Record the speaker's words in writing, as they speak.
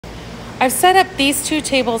I've set up these two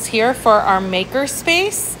tables here for our maker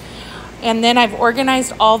space, and then I've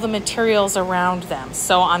organized all the materials around them.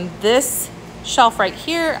 So on this shelf right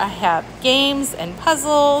here, I have games and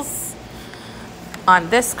puzzles.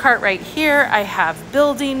 On this cart right here, I have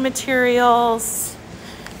building materials,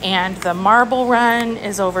 and the marble run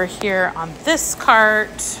is over here on this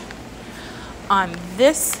cart. On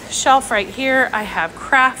this shelf right here, I have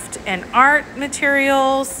craft and art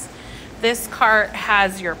materials. This cart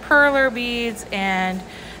has your perler beads and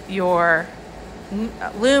your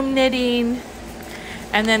loom knitting.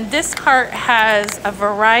 And then this cart has a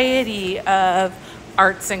variety of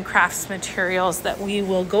arts and crafts materials that we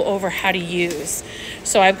will go over how to use.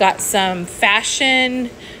 So I've got some fashion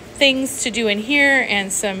things to do in here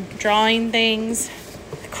and some drawing things,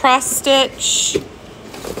 cross stitch,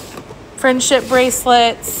 friendship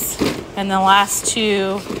bracelets, and the last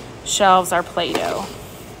two shelves are Play-Doh.